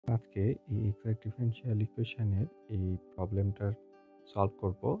আজকে এই exact differential ইকুয়েশনের এই প্রবলেমটার সলভ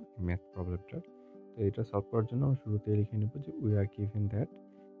করব, ম্যাথ প্রবলেমটার। তো এটা সলভ করার জন্য শুরুতেই লিখে নেব যে উই আর গিভেন দ্যাট,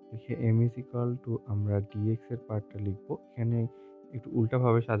 লিখে এম ইজ ইকুয়াল টু আমরা ডিএক্স এর পার্টটা লিখব। এখানে একটু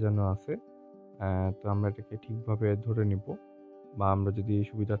উল্টাভাবে সাজানো আছে, তো আমরা এটাকে ঠিকভাবে ধরে নিব, বা আমরা যদি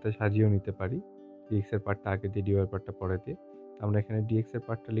সুবিধাতে সাজিয়েও নিতে পারি। ডিএক্স এর পার্টটা আগে দিয়ে ডিওয়াই পার্টটা পরে দিয়ে আমরা এখানে ডিএক্স এর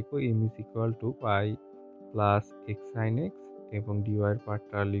পার্টটা লিখব M is equal to y plus x sine x, এবং ডিওয়াই এর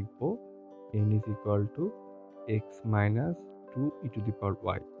পার্টটা লিখব n is equal to x minus 2e to the power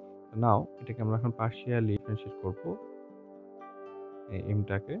y. নাও এটাকে আমরা এখন পার্শিয়ালি ডিফারেন্সিয়েট করব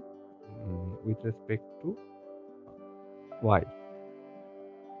এমটাকে উইথ রেসপেক্ট টু y।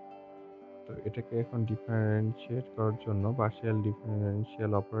 তো এটাকে এখন ডিফারেন্সিয়েট করার জন্য partial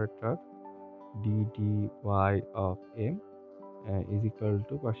differential operator dy of m is equal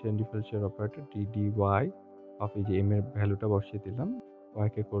to partial differential operator dy of এই যে m এর ভ্যালুটা বসিয়ে দিলাম। y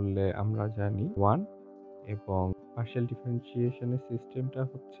কে করলে আমরা জানি 1, এবং পার্শিয়াল ডিফারেন্সিয়েশনের সিস্টেমটা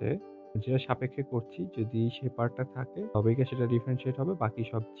হচ্ছে যেটা সাপেক্ষে করছি, যদি সে পার্টটা থাকে তবেই সেটা ডিফারেন্সিয়েট হবে, বাকি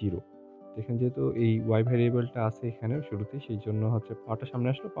সব জিরো। এখানে যেহেতু এই ওয়াই ভ্যারিয়েবলটা আছে এখানে শুরুতে, সেই জন্য হচ্ছে পাওয়ারটা সামনে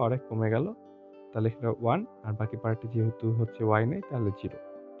আসলো, পাওয়ার 1 কমে গেল, তাহলে সেটা 1, আর বাকি পার্টে যেহেতু হচ্ছে ওয়াই নেই তাহলে জিরো।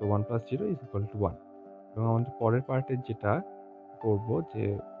 তো 1 + 0 = 1। এবং আমাদের পরের পার্টে যেটা করব যে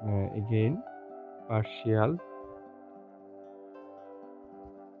again partial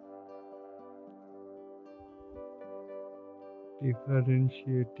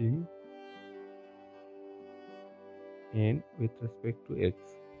differentiating n with respect to x,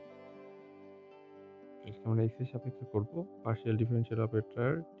 আমরা x এর সাপেক্ষে করব। Partial differential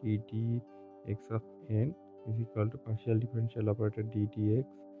operator ddx of n is equal to partial differential operator ddx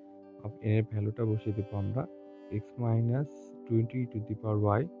of n এর ভ্যালুটা বসিয়ে দেব আমরা x minus 20 to the power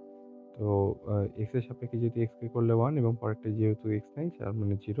y। তো x এর সাপেক্ষে যেহেতু x কে করলে 1, এবং পরেরটা যেহেতু x নাই তার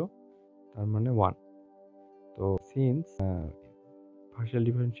মানে 0, তার মানে 1। তো since partial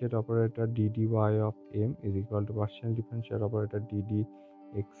differential operator dy of m is equal to partial differential operator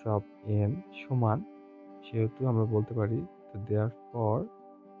ddx of n সমান, সেহেতু আমরা বলতে পারি therefore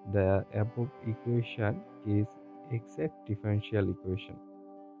the above equation is exact differential equation.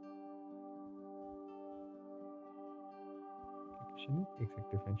 exact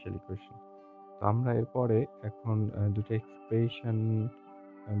differential equation. তো আমরা এরপরে এখন দুটো এক্সপ্রেশন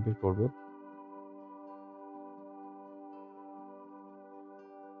বের করব।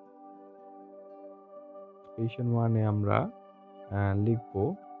 এক্সপ্রেশন 1 এ আমরা লিখব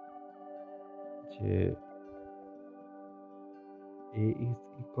যে a is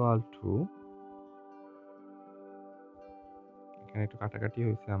equal to, এখানে একটু কাটাকাটি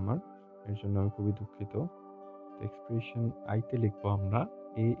হয়েছে আমার, এর জন্য আমি খুবই দুঃখিত। এক্সপ্রেশন i তে লিখব আমরা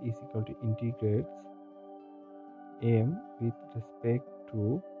a is equal to integrates m with respect to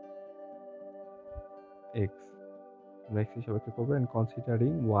x, আমরা x এর সাপেক্ষে করব, and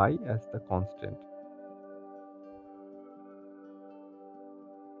considering y as the constant।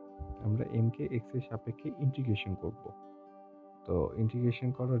 আমরা m কে x এর সাপেক্ষে ইন্টিগ্রেশন করব। তো ইন্টিগ্রেশন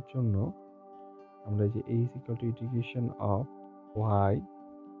করার জন্য আমরা যে a is equal to integration of y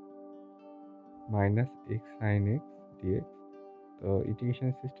minus x sin x dx। তো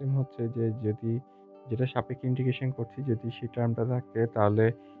ইন্টিগ্রেশনের সিস্টেম হচ্ছে যে যদি যেটা সাপেক্ষে ইন্টিগ্রেশন করছি যদি সেই টার্মটা থাকে, তাহলে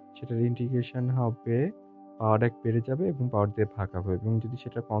সেটার ইন্টিগ্রেশন হবে পাওয়ার 1 বেড়ে যাবে এবং পাওয়ার দিয়ে ভাগ হবে, এবং যদি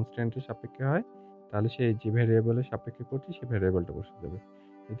সেটা কনস্ট্যান্টের সাপেক্ষে হয় তাহলে সেই যে ভ্যারিয়েবলের সাপেক্ষে করছি সেই ভ্যারিয়েবলটা বসে যাবে।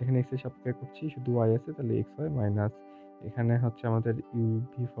 এখানে x এর সাপেক্ষে করছি শুধু y আছে, তাহলে x হয় মাইনাস, এখানে হচ্ছে আমাদের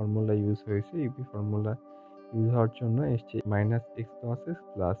ইউভি ফর্মুলা ইউজ হয়েছে, ইউভি ফর্মুলা ইউজ হওয়ার জন্য এসছে minus x plus x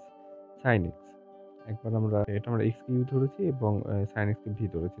plus sine x. একবার আমরা এটা আমরা এক্স কে ইউ ধরেছি এবং সাইন এক্স কে ভি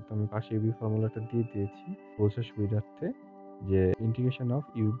ধরেছি, তো আমি পাশে ইউভি ফর্মুলাটা দিয়ে দিয়েছি বোঝার সুবিধার্থে, যে integration of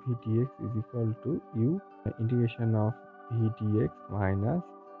U V dx is equal to you integration of V dx minus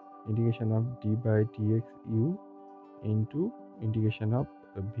integration of D by dx you into integration of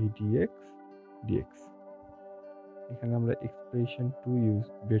V dx dx. এখানে আমরা এক্সপ্রেশন 2 ইউজ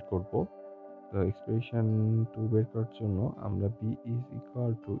বের করব। তো এক্সপ্রেশন 2 বের করার জন্য আমরা b is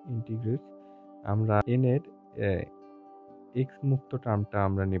equal to integrate, আমরা n এর x মুক্ত টার্মটা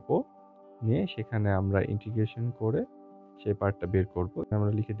আমরা নেব, নিয়ে সেখানে আমরা ইন্টিগ্রেশন করে সেই পার্টটা বের করব।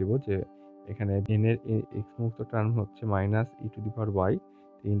 আমরা লিখে দেব যে এখানে n এর x মুক্ত টার্ম হচ্ছে minus e to the power y,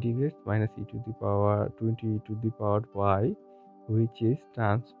 integrate minus e to the power 20 e to the power y which is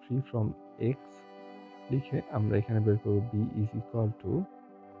terms free from x, লিখে আমরা এখানে বের করব b is equal to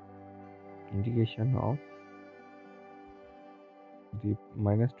integration of the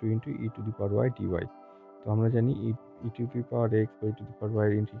minus 2 into e to the power y dy। তো আমরা জানি e to the power x বা e to the power y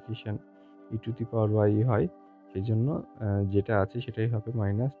এর integration e to the power y হয়, সেই জন্য যেটা আছে সেটাই হবে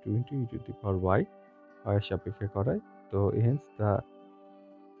minus 2 into E to the power y এর সাপেক্ষে করায়। তো hence the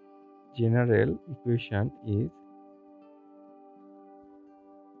general equation is,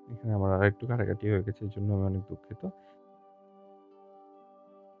 এখানে আমার আরেকটু কাটাকাটি হয়ে গেছে, এর জন্য আমি অনেক দুঃখিত।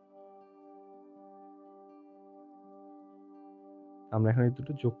 আমরা এখন এই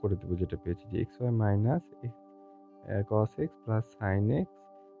দুটো যোগ করে দেবো, যেটা পেয়েছি যে x Y minus cos x plus sin x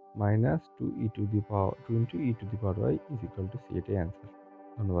minus 2 E to the power 2 into E to the power y is equal to C, এটাই অ্যান্সার।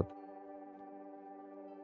 ধন্যবাদ।